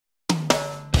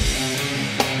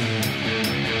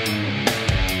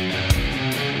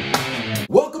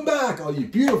all you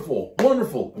beautiful,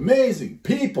 wonderful, amazing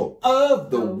people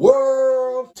of the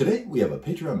world. Today, we have a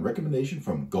Patreon recommendation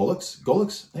from Golux.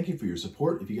 Golux, thank you for your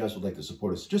support. If you guys would like to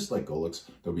support us just like Golux,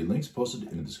 there'll be links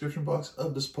posted in the description box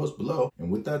of this post below.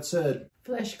 And with that said,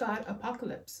 Flesh God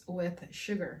Apocalypse with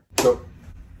Sugar. Go.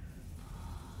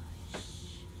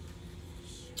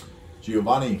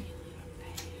 Giovanni.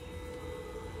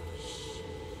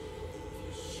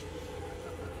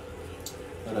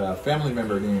 Had a family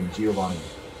member named Giovanni.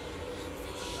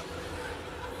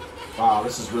 Wow,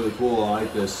 this is really cool. I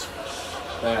like this.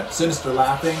 That sinister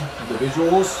laughing, the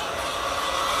visuals.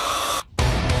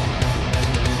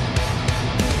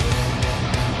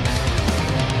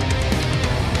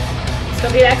 It's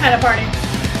gonna be that kind of party.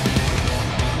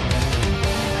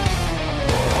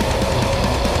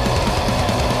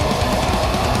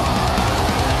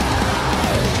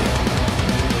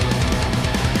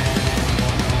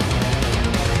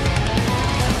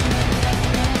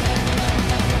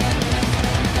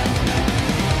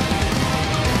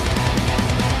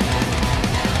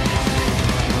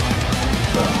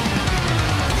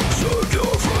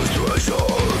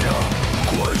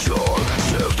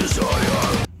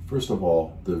 First of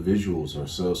all, the visuals are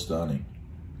so stunning.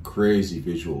 Crazy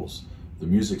visuals. The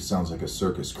music sounds like a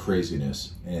circus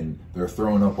craziness, and they're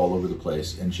throwing up all over the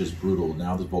place, and it's just brutal.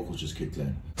 Now the vocals just kicked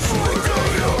in.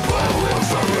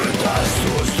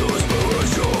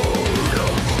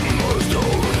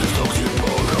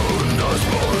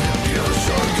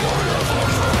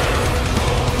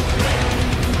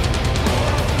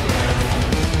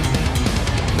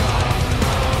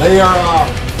 They are,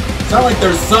 sound like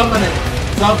they're summoning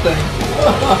something.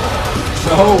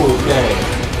 Okay.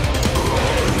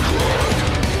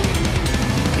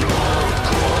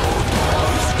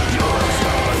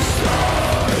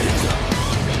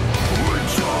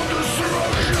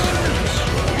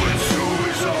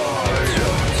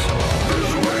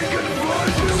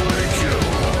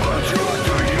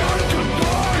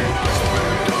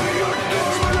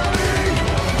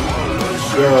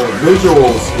 The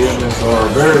visuals in this are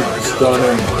very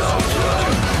stunning.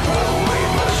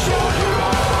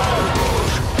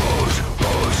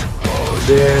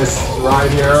 This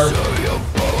right here,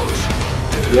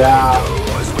 yeah,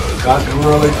 that's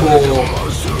really cool.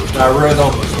 That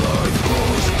rhythm.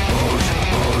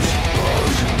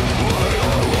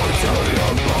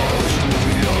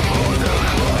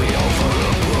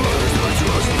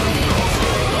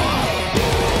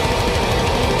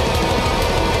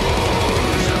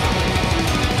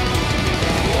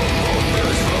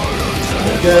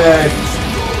 Okay.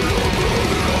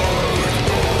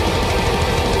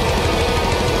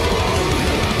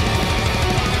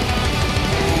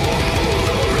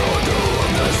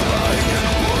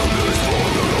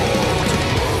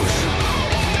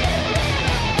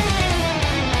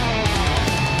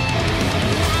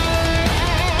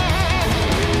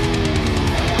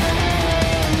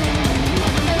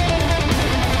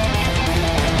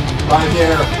 Right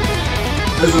here,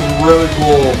 this is really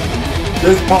cool.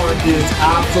 This part is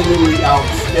absolutely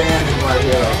outstanding right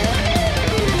here.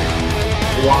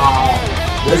 Wow,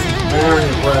 this is very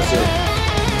impressive.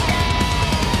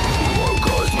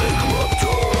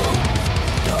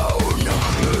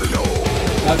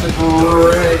 That's a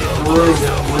great groove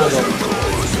and rhythm.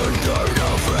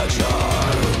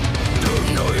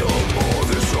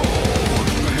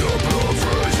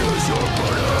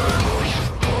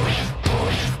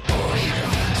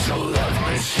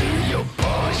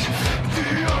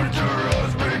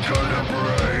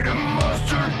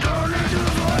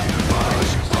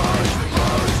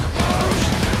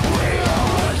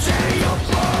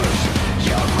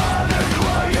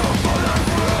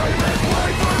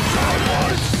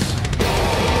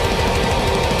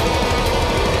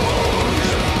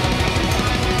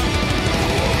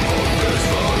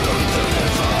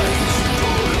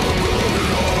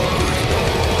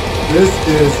 This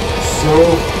is so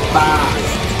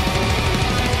fast.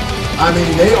 I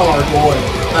mean, they are going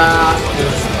fast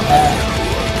as heck.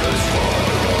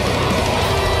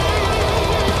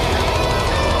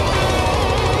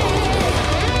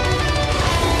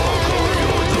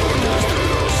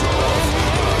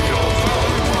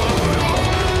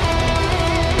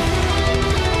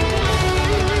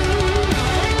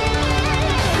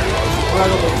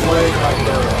 Incredible playing right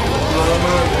there.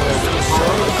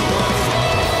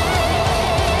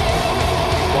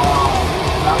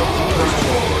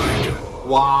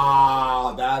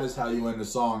 Wow, that is how you end the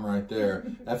song right there.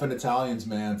 Effing Italians,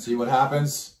 man. See what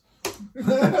happens?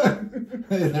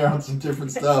 They're on some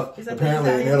different stuff,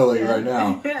 apparently in Italy right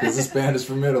now, because this band is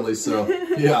from Italy, so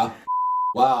yeah.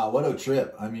 Wow, what a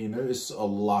trip. I mean, there is a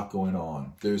lot going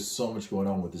on. There's so much going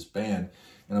on with this band.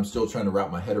 and I'm still trying to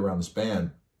wrap my head around this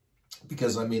band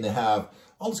because, I mean, they have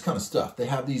all this kind of stuff. They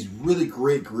have these really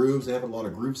great grooves. They have a lot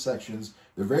of groove sections.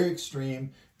 They're very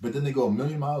extreme, but then they go a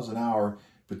million miles an hour.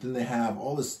 But then they have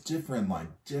all this different like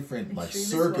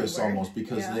circus almost,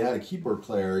 because they had a keyboard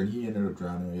player and he ended up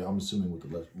drowning. I'm assuming with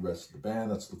the rest of the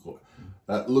band.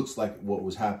 That looks like what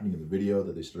was happening in the video,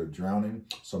 that they started drowning.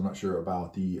 So I'm not sure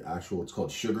about the actual, it's called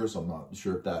Sugar. So I'm not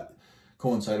sure if that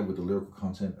coincided with the lyrical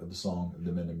content of the song and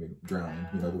the men drowning.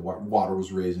 You know, the water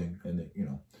was raising, and you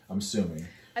know, I'm assuming.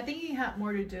 I think it had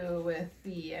more to do with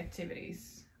the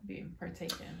activities being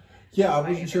partaken. Yeah, I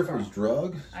wasn't sure if it was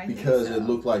drugs, because it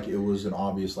looked like it was an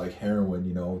obvious, like heroin,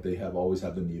 you know, they always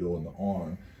have the needle in the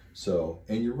arm. So,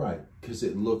 and you're right, because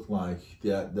it looked like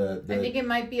that. I think it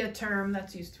might be a term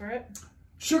that's used for it.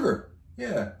 Sugar.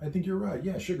 Yeah, I think you're right.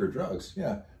 Yeah, sugar, drugs.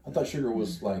 Yeah, I thought sugar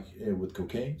was like with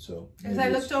cocaine. So, because I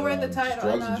looked over at the title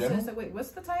and I was like, wait,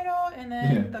 what's the title? And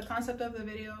then the concept of the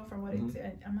video from what it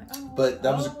said. I'm like, oh. But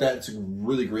that's a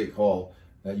really great call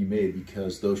that you made,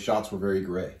 because those shots were very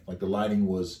gray. Like the lighting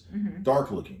was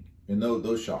dark looking in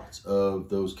those shots of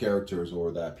those characters,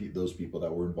 or those people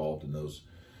that were involved in those,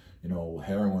 you know,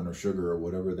 heroin or sugar or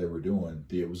whatever they were doing.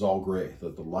 It was all gray. The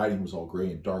lighting was all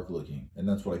gray and dark looking, and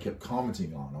that's what I kept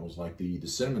commenting on. I was like, the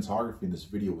cinematography in this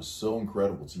video was so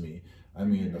incredible to me. I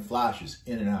mean, the flashes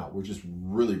in and out were just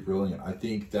really brilliant. I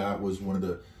think that was one of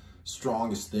the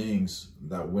strongest things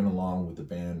that went along with the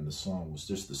band and the song, was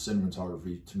just the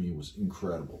cinematography. To me, was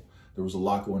incredible. There was a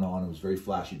lot going on. It was very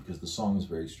flashy because the song is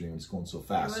very extreme. It's going so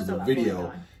fast. So the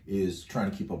video is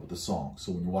trying to keep up with the song.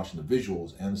 So when you're watching the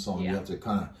visuals and the song, you have to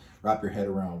kind of wrap your head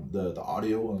around the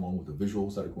audio along with the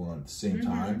visuals that are going on at the same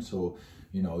time. So,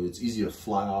 you know, it's easy to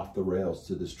fly off the rails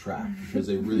to this track because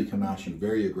they really come at you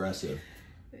very aggressive.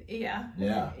 Yeah.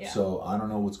 So I don't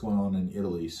know what's going on in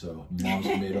Italy. So mom's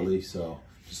from Italy. So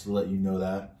just to let you know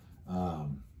that,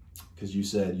 because you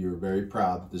said you're very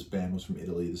proud that this band was from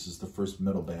Italy. This is the first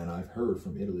metal band I've heard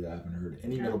from Italy. I haven't heard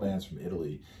any metal bands from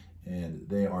Italy, and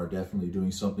they are definitely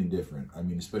doing something different. I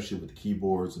mean, especially with the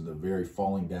keyboards and the very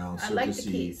falling down,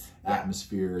 circusy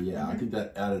atmosphere. Yeah, I think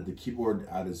that the keyboard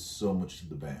added so much to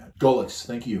the band. Golux,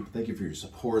 thank you for your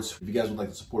support. If you guys would like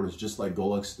to support us just like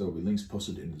Golux, there will be links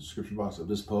posted in the description box of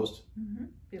this post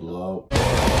below.